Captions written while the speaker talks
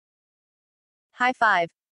High five.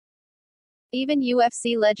 Even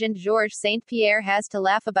UFC legend Georges St. Pierre has to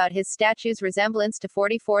laugh about his statue's resemblance to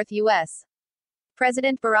 44th U.S.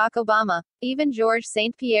 President Barack Obama. Even Georges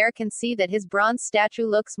St. Pierre can see that his bronze statue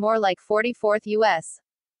looks more like 44th U.S.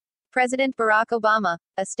 President Barack Obama.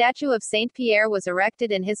 A statue of St. Pierre was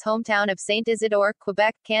erected in his hometown of St. Isidore,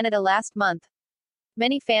 Quebec, Canada last month.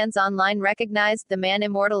 Many fans online recognized the man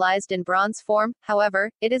immortalized in bronze form. However,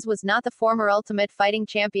 it was not the former Ultimate Fighting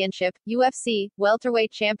Championship, UFC, welterweight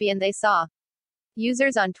champion they saw.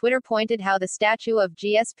 Users on Twitter pointed how the statue of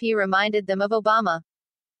GSP reminded them of Obama.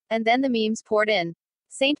 And then the memes poured in.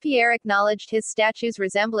 St. Pierre acknowledged his statue's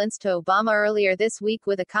resemblance to Obama earlier this week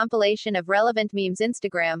with a compilation of relevant memes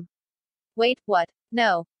Instagram. Wait, what?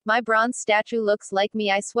 No. My bronze statue looks like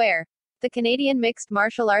me, I swear. The Canadian mixed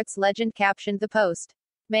martial arts legend captioned the post.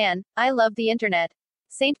 Man, I love the internet.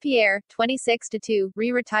 St. Pierre, 26-2,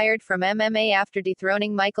 retired from MMA after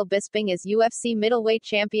dethroning Michael Bisping as UFC middleweight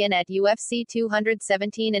champion at UFC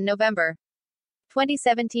 217 in November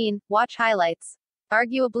 2017. Watch highlights.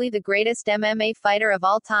 Arguably the greatest MMA fighter of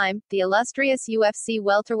all time, the illustrious UFC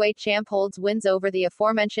welterweight champ holds wins over the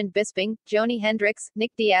aforementioned Bisping, Joni Hendricks,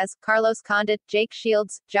 Nick Diaz, Carlos Condit, Jake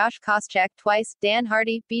Shields, Josh Koscheck twice, Dan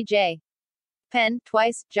Hardy, B.J. Penn,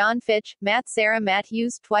 twice, John Fitch, Matt Serra, Matt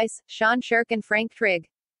Hughes, twice, Sean Shirk and Frank Trigg.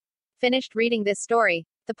 Finished reading this story.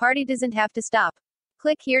 The party doesn't have to stop.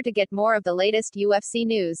 Click here to get more of the latest UFC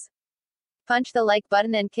news. Punch the like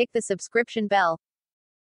button and kick the subscription bell.